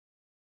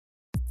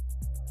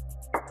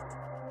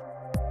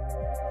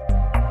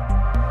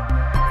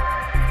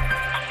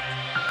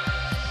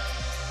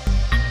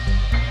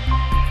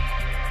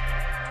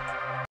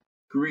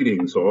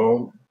Greetings,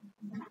 all.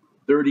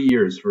 30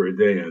 years for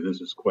ADEA. This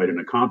is quite an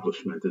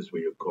accomplishment, as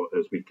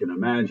we can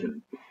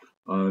imagine.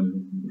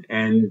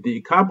 And the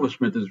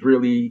accomplishment is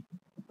really,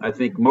 I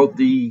think,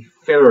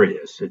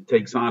 multifarious. It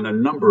takes on a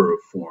number of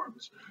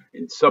forms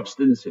in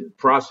substance, in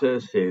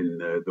process, in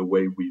the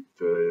way we've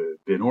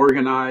been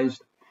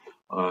organized,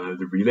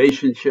 the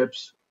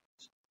relationships.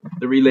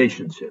 The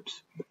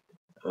relationships.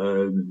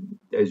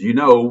 As you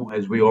know,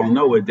 as we all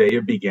know,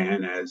 ADEA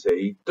began as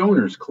a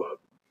donors club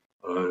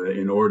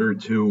in order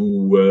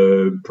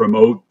to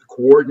promote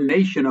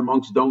coordination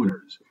amongst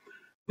donors.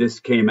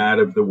 This came out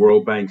of the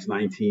World Bank's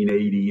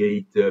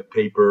 1988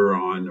 paper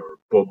or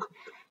book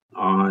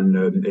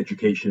on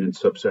education in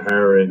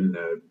sub-Saharan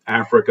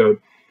Africa,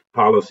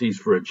 policies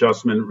for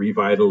adjustment,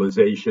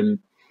 revitalization,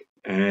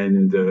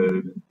 and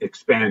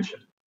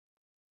expansion.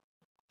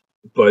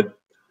 But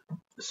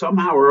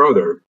somehow or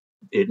other,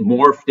 it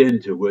morphed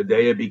into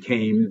ADEA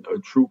became a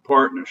true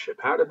partnership.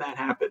 How did that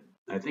happen?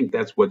 I think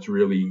that's what's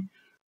really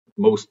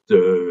most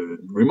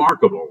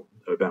remarkable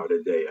about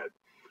ADEA.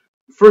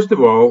 First of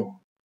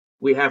all,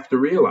 we have to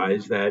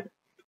realize that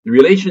the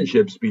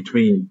relationships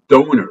between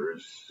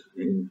donors,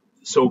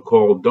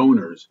 so-called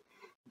donors,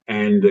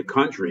 and the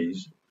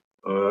countries,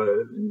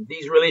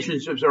 these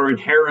relationships are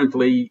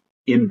inherently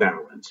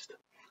imbalanced.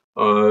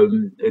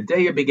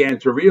 ADEA began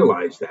to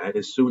realize that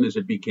as soon as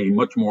it became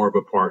much more of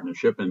a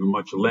partnership and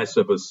much less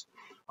of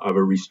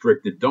a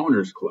restricted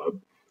donors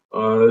club,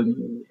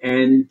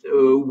 and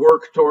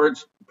work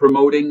towards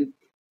promoting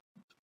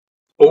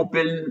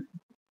open,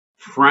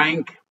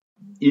 frank,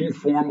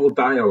 informal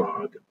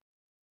dialogue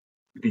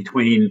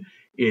between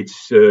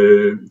its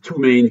two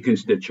main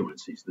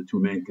constituencies. The two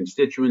main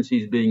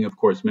constituencies being, of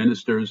course,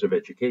 ministers of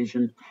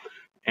education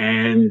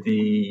and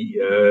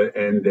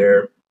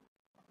their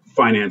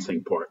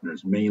financing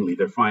partners, mainly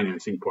their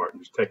financing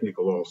partners,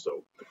 technical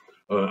also.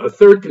 A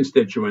third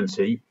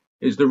constituency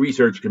is the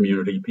research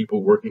community,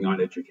 people working on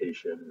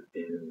education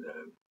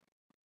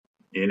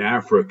in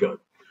Africa.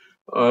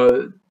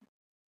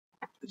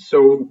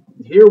 So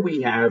here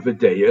we have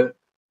ADEA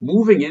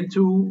moving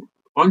into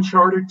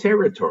uncharted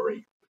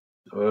territory.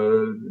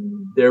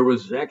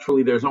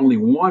 There's only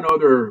one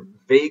other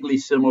vaguely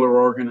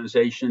similar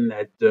organization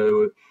that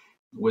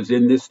was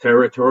in this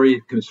territory.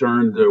 It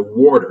concerned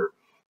water,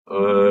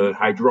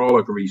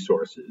 hydraulic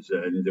resources,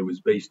 and it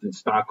was based in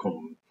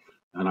Stockholm.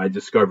 And I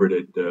discovered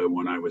it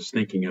when I was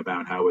thinking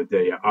about how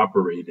ADEA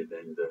operated,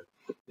 and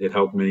it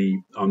helped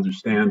me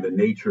understand the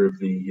nature of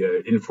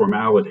the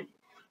informality,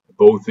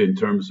 both in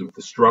terms of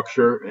the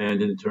structure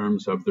and in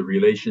terms of the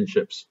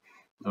relationships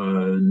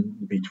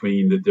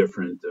between the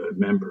different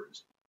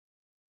members.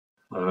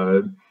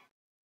 And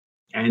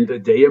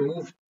ADEA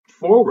moved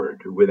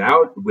forward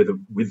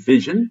with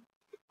vision,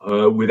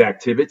 with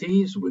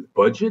activities, with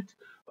budget,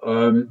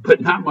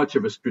 but not much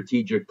of a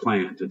strategic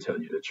plan, to tell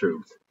you the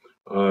truth.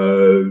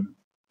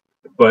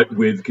 But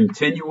with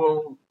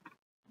continual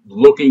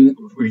looking,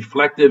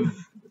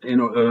 reflective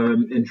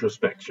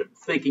introspection,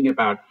 thinking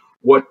about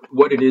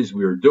what it is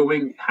we were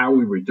doing, how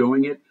we were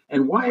doing it,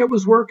 and why it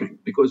was working,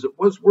 because it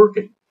was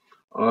working.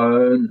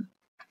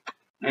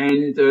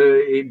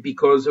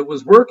 Because it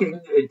was working,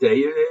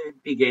 ADEA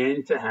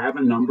began to have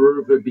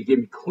it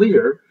became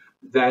clear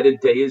that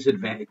ADEA's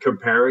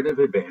comparative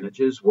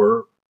advantages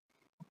were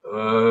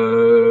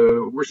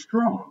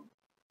strong.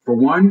 For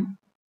one,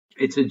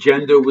 its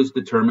agenda was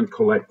determined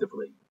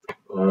collectively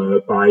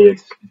by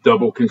its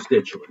double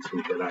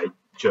constituency that I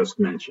just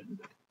mentioned.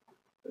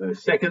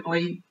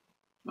 Secondly,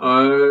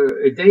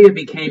 ADEA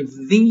became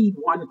the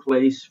one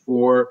place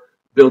for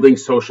building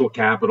social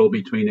capital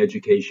between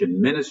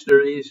education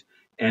ministries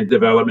and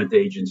development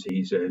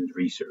agencies and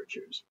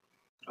researchers.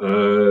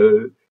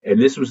 And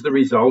this was the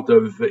result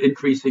of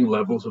increasing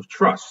levels of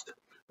trust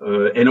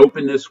and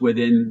openness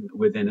within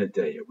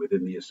ADEA,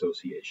 within the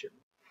association.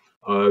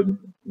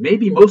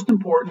 Maybe most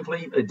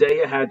importantly,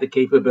 ADEA has the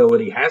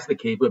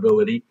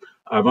capability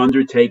of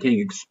undertaking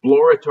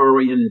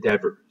exploratory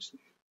endeavors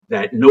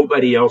that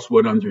nobody else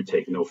would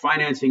undertake. No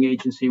financing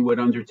agency would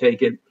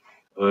undertake it.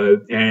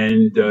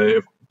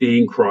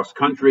 Being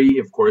cross-country,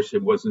 of course,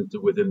 it wasn't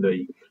within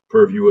the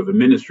purview of the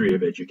Ministry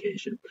of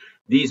Education.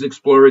 These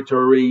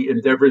exploratory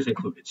endeavors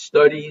included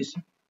studies,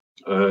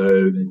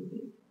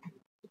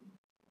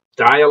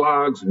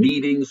 dialogues,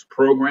 meetings,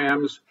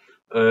 programs,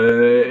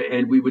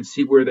 and we would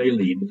see where they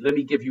lead. Let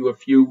me give you a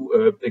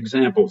few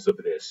examples of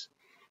this.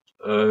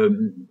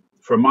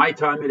 From my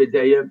time at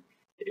ADEA,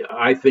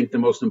 I think the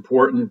most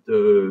important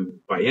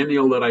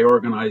biennial that I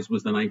organized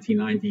was the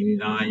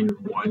 1999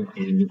 one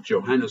in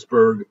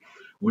Johannesburg,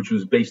 which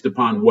was based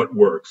upon what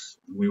works.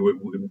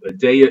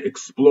 ADEA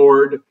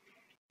explored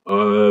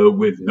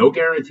with no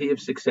guarantee of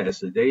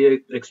success.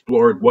 ADEA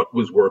explored what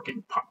was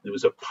working. It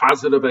was a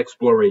positive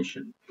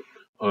exploration.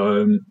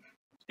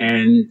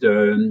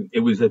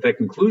 It was at the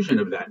conclusion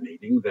of that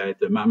meeting that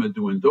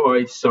Mamadou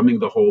Ndoye, summing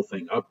the whole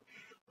thing up,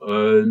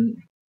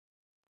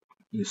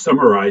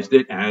 summarized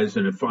it as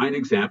a fine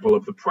example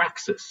of the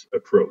praxis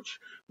approach,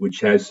 which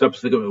has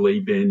subsequently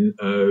been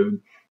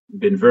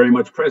very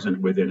much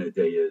present within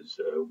ADEA's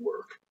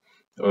work.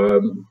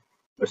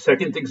 A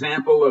second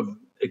example of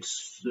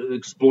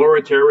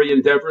exploratory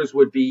endeavors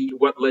would be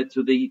what led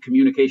to the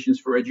Communications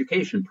for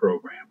Education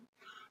program,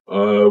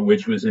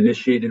 which was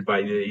initiated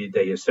by the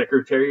ADEA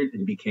Secretariat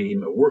and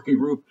became a working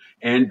group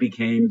and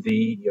became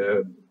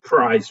the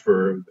prize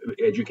for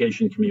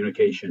education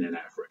communication in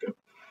Africa.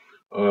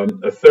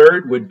 A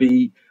third would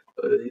be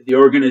the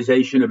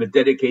organization of a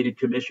dedicated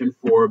commission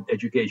for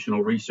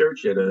educational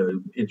research at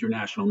an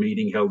international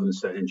meeting held in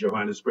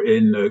Johannesburg,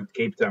 in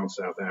Cape Town,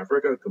 South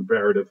Africa,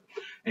 comparative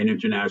and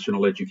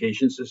international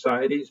education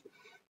societies.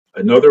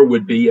 Another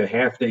would be a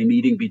half-day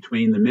meeting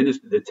between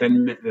the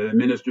 10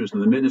 ministers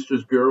and the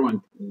Ministers Bureau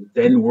and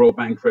then World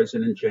Bank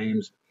President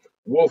James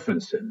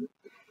Wolfenson.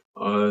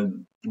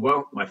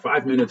 Well, my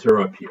 5 minutes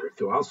are up here,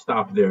 so I'll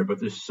stop there, but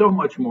there's so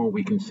much more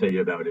we can say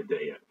about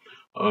ADEA.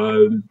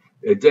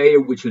 ADEA,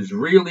 which is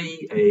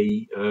really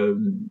a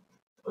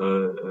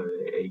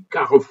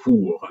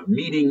carrefour, a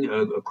meeting,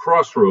 a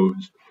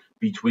crossroads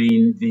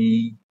between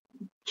the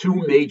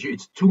two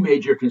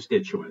major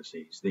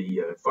constituencies,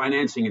 the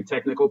financing and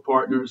technical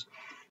partners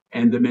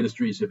and the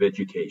ministries of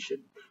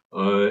education.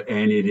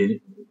 And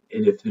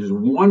if there's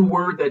one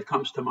word that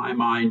comes to my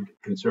mind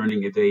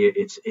concerning ADEA,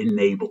 it's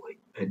enabling.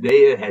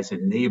 ADEA has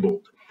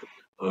enabled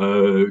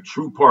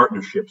true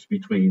partnerships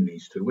between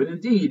these two. And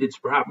indeed, it's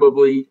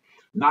probably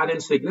not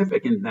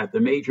insignificant that the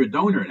major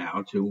donor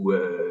now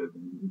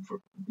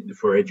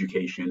for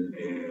education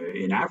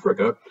in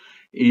Africa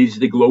is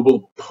the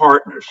Global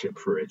Partnership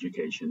for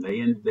Education.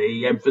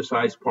 They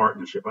emphasize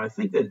partnership. I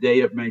think that they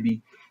have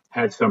maybe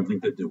had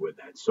something to do with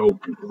that. So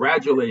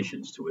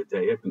congratulations to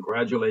ADEA.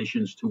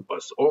 Congratulations to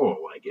us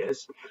all, I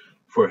guess,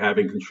 for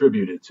having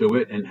contributed to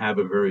it, and have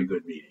a very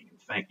good meeting.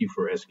 Thank you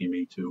for asking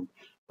me to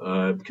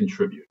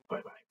contribute.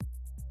 Bye-bye.